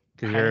do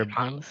because you're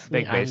a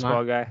big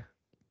baseball guy.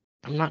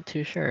 I'm not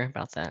too sure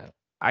about that.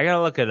 I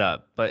gotta look it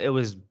up, but it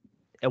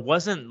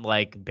wasn't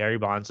like Barry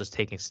Bonds was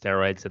taking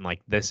steroids in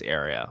like this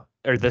era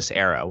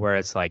where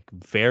it's like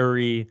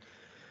very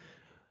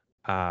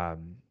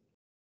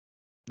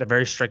they're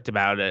very strict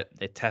about it.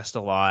 They test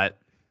a lot.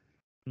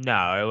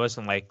 No, it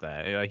wasn't like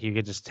that. Like you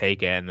could just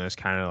take it and it was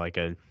kind of like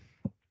a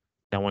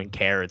no one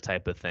cared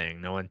type of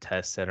thing. No one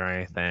tested or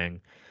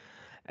anything.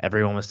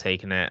 Everyone was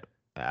taking it.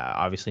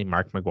 Obviously,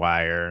 Mark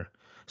McGwire.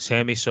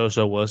 Sammy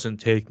Sosa wasn't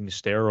taking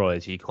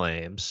steroids, he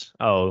claims.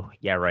 Oh,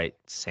 yeah, right,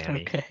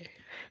 Sammy. Okay.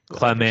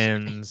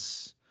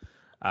 Clemens.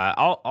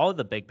 All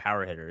the big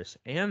power hitters.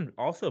 And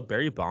also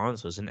Barry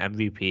Bonds was an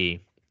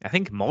MVP. I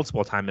think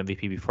multiple time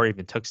MVP before he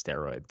even took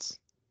steroids.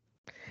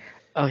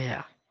 Oh,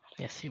 yeah.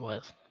 Yes, he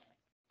was.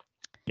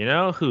 You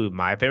know who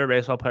my favorite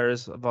baseball player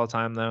is of all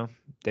time, though?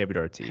 David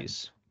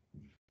Ortiz.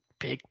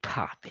 Big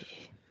Papi.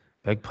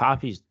 Big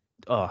Papi's,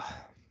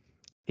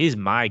 he's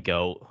my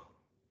GOAT.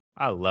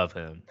 I love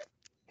him.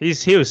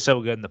 He was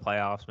so good in the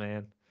playoffs,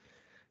 man.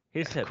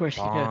 He's hit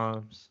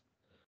bombs.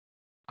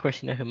 Of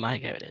course, you know who my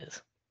GOAT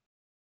is.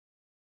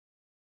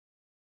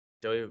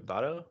 Joey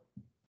Votto?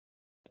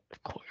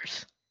 Of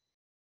course.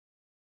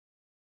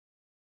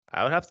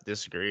 I would have to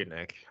disagree,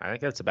 Nick. I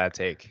think that's a bad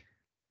take.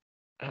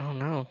 I don't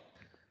know.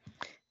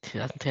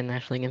 2010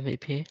 National League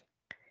MVP.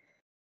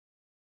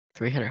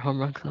 300 home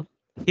run club.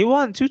 He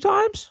won 2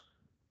 times?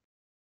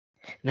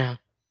 No,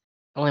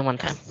 only one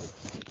time.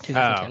 Oh.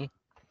 2010.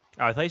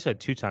 Oh, I thought you said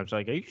 2 times.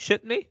 Like, are you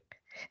shitting me?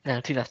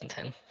 No,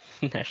 2010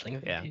 National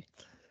League MVP. Yeah.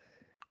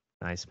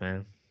 Nice,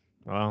 man.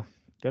 Well,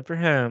 good for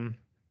him.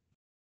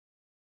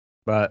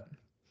 But,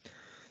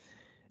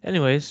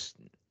 anyways,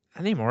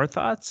 any more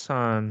thoughts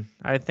on?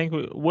 I think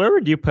where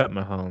would you put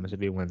Mahomes if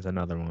he wins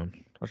another one?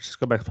 Let's just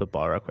go back to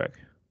football real quick.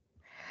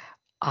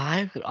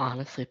 I would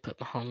honestly put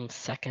Mahomes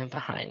second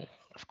behind,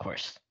 of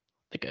course,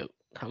 the GOAT,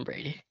 Tom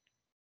Brady.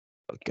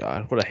 Oh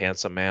God, what a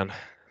handsome man.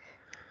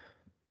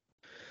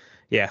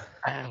 Yeah.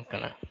 I'm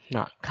gonna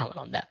not comment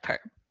on that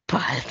part,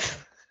 but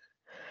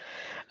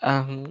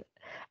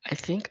I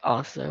think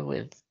also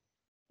with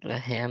the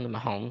hand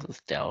Mahomes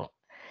was dealt,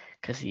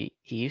 because he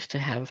used to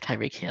have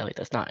Tyreek Hill, he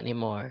does not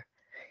anymore.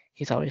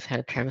 He's always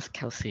had Travis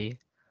Kelsey,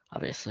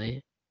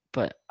 obviously,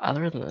 but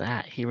other than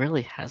that, he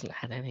really hasn't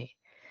had any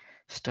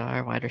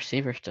star wide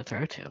receivers to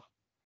throw to.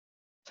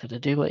 So to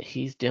do what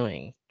he's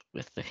doing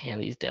with the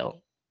hand he's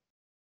dealt,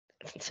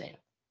 it's insane.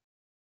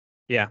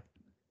 Yeah.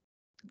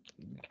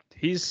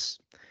 He's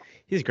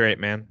great,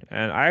 man.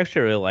 And I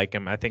actually really like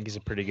him. I think he's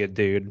a pretty good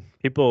dude.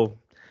 People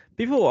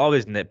will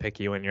always nitpick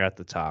you when you're at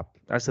the top.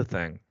 That's the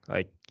thing.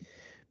 Like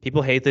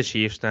people hate the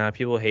Chiefs now.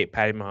 People hate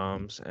Patty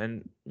Mahomes,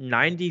 and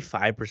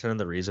 95% of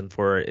the reason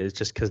for it is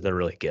just because they're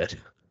really good.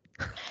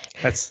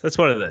 That's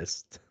what it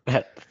is.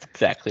 That's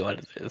exactly what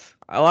it is.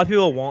 A lot of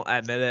people won't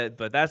admit it,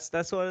 but that's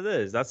what it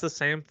is. That's the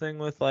same thing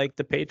with like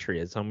the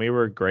Patriots. When we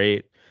were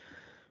great,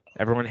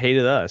 everyone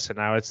hated us, and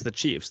now it's the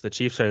Chiefs. The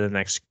Chiefs are the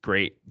next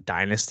great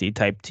dynasty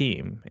type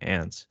team,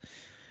 and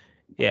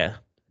yeah,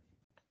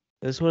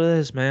 that's what it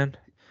is, man.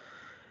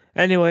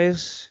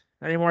 Anyways,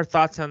 any more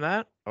thoughts on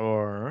that?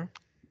 Or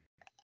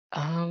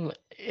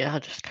Yeah, I'll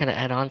just kind of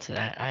add on to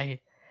that. I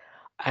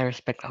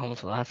respect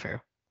Mahomes a lot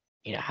for,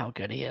 how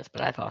good he is,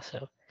 but I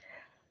also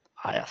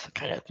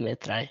kind of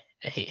admit that I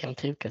hate him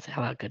too because of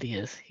how good he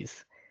is.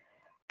 He's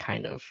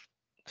kind of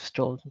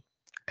stole a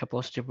couple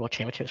of Super Bowl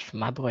championships from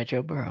my boy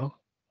Joe Burrow.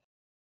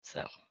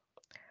 So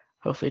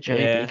hopefully Joey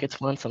B yeah,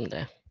 gets one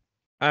someday.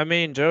 I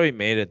mean Joey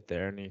made it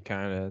there, and he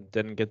kind of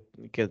didn't get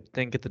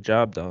the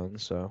job done.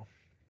 So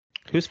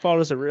whose fault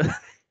is it really?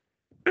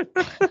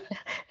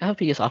 I hope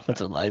he gets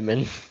offensive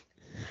lineman.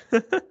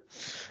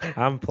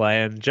 I'm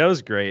playing.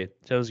 Joe's great.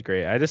 Joe's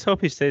great. I just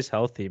hope he stays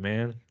healthy,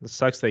 man. It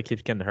sucks that he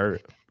keeps getting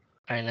hurt.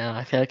 I know.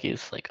 I feel like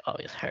he's like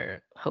always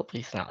hurt.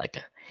 Hopefully it's not like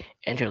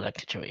a injury-like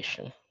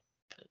situation.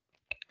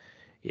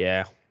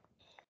 Yeah.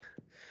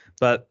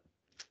 But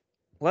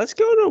let's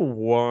go to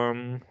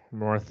one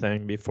more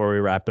thing before we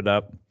wrap it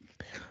up.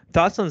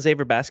 Thoughts on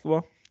Xavier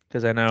basketball?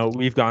 Because I know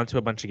we've gone to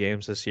a bunch of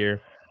games this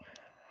year.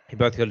 You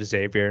both go to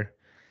Xavier.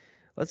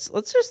 Let's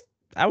just.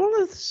 I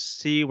want to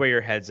see where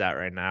your head's at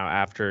right now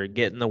after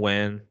getting the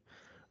win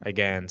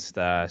against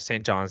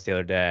St. John's the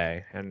other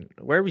day, and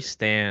where we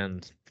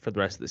stand for the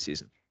rest of the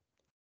season.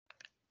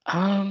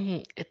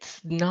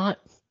 It's not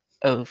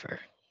over.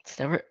 It's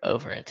never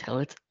over until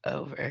it's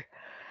over.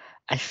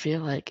 I feel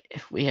like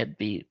if we had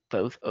beat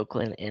both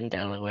Oakland and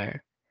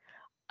Delaware,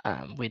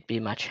 we'd be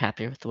much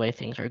happier with the way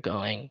things are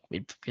going.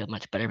 We'd feel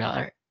much better about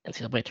our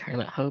NCAA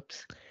tournament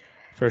hopes.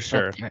 For But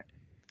sure. the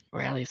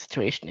reality of the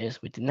situation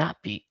is we did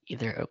not beat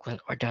either Oakland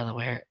or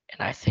Delaware,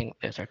 and I think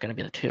those are going to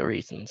be the two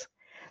reasons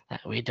that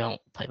we don't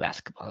play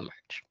basketball in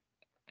March.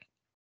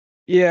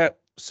 Yeah,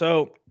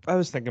 so I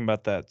was thinking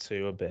about that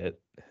too a bit.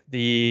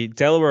 The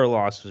Delaware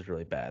loss was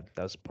really bad.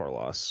 That was a poor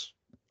loss.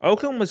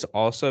 Oakland was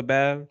also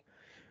bad,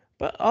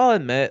 but I'll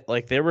admit,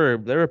 like they were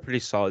a pretty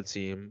solid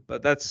team.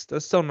 But that's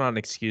still not an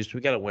excuse.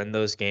 We got to win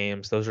those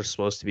games. Those are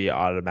supposed to be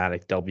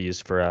automatic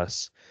W's for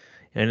us,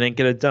 and didn't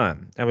get it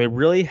done. And we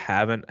really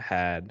haven't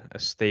had a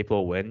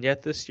staple win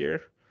yet this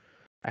year.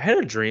 I had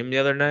a dream the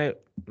other night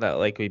that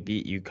like we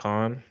beat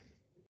UConn,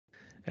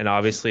 and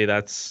obviously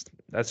that's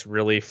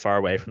really far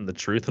away from the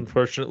truth,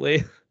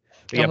 unfortunately.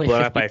 We got Only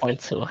blown out 50 by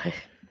points away.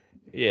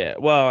 yeah.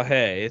 Well,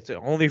 hey, it's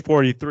only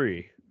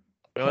 43.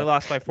 We only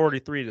lost by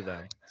 43 to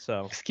them.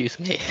 So Excuse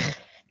me.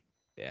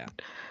 yeah,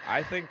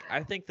 I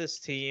think this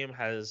team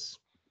has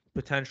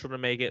potential to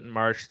make it in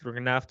March. We're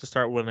gonna have to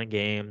start winning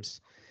games.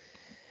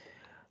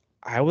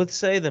 I would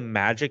say the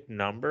magic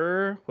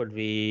number would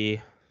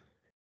be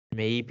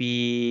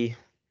maybe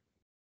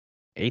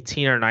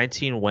 18 or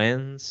 19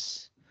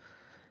 wins.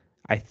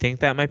 I think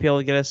that might be able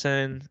to get us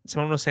in.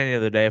 Someone was saying the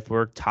other day if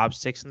we're top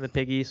 6 in the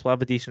Big East, we'll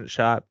have a decent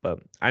shot. But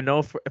I know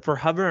if we're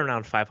hovering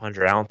around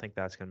 500, I don't think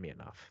that's going to be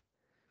enough,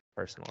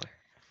 personally.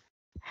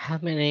 How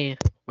many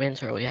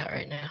wins are we at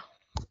right now?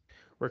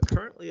 We're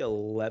currently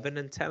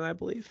 11-10, I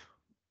believe.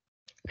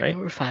 I know Right?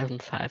 we're 5-5 in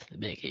the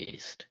Big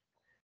East.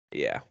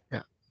 Yeah.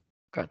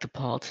 Got the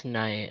Paul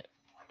tonight.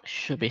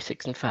 Should be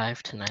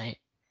 6-5 tonight.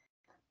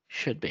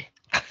 Should be.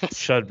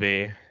 Should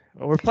be.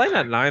 Well, we're playing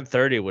at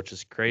 9:30, which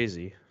is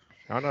crazy.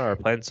 I don't know we're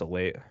playing so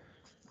late.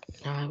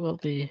 No, I will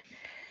be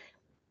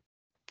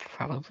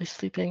probably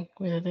sleeping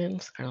when it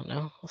ends. I don't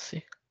know. We'll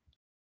see.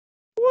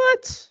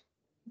 What?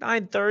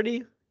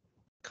 9:30?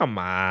 Come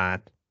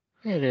on.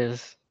 It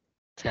is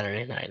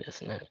Saturday night,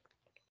 isn't it?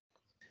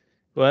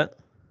 What?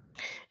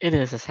 It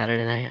is a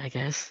Saturday night, I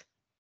guess.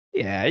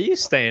 Yeah, you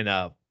staying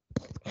up.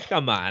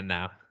 Come on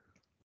now.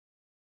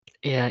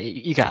 Yeah,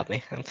 you got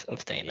me. I'm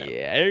staying up.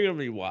 Yeah, you're gonna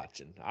be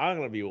watching. I'm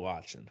gonna be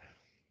watching.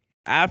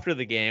 After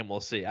the game, we'll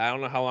see. I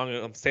don't know how long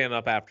I'm staying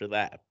up after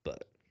that,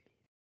 but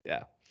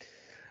yeah.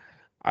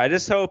 I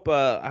just hope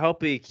I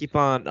hope we keep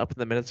on upping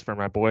the minutes for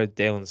my boy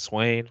Dalen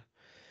Swain.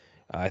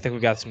 I think we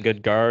got some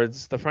good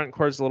guards. The front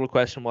court's a little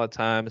questionable at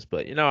times,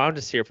 but I'm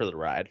just here for the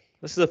ride.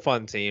 This is a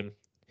fun team,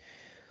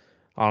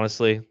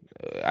 honestly.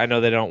 I know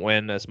they don't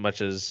win as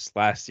much as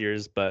last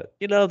year's, but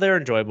they're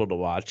enjoyable to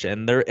watch,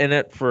 and they're in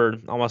it for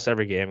almost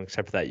every game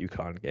except for that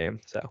UConn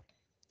game. So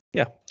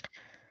yeah.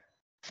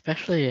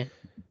 Especially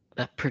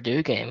that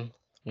Purdue game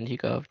when you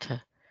go up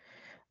to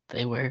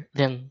they were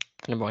then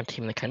the number one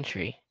team in the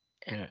country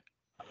and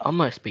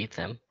almost beat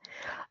them.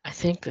 I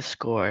think the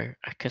score,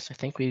 because I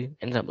think we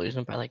ended up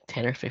losing by like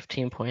 10 or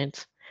 15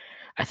 points.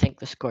 I think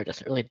the score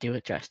doesn't really do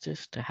it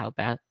justice to how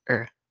bad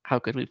or how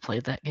good we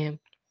played that game.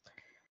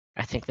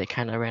 I think they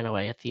kind of ran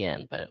away at the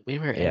end, but we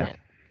were in Yeah. it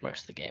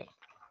most of the game.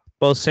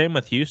 Well, same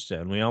with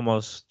Houston. We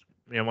almost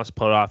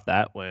pulled off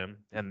that win,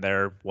 and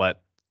they're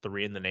what,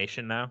 3 in the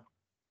nation now.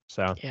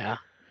 So Yeah,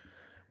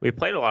 we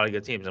played a lot of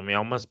good teams, and we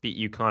almost beat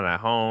UConn at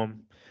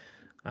home.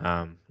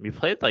 We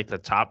played like the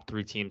top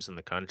 3 teams in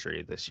the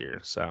country this year,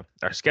 so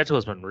our schedule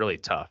has been really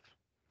tough.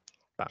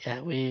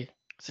 yeah, we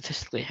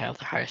statistically have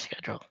the hardest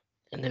schedule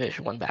in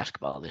Division One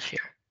basketball this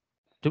year.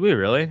 Do we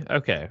really?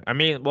 Okay. I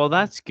mean, well,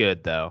 that's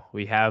good though.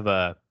 We have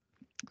a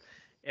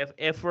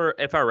if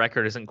our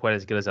record isn't quite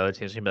as good as other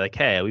teams, we can be like,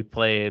 hey, we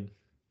played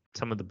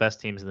some of the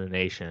best teams in the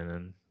nation,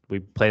 and we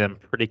play them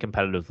pretty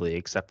competitively,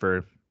 except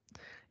for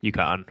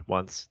UConn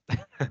once.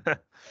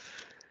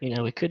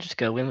 We could just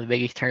go win the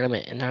Big East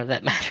tournament and none of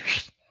that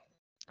matters.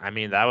 I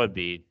mean, that would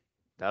be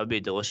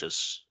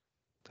delicious.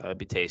 That would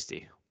be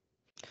tasty.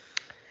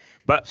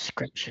 But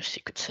Scrumptious,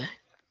 you could say.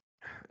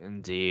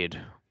 indeed.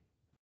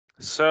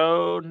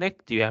 So,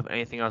 Nick, do you have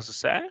anything else to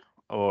say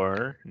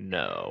or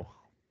no?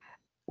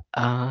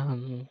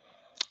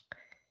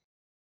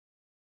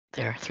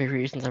 There are 3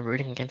 reasons I'm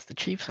rooting against the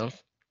Chiefs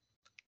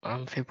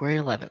on February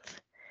 11th.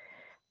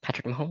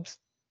 Patrick Mahomes,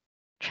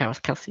 Travis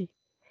Kelce,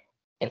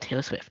 and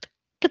Taylor Swift.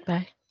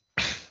 Goodbye.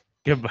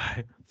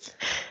 Goodbye.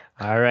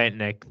 All right,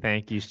 Nick.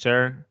 Thank you,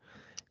 sir.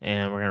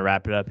 And we're going to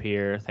wrap it up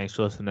here. Thanks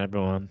for listening,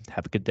 everyone.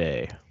 Have a good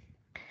day.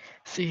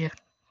 See ya.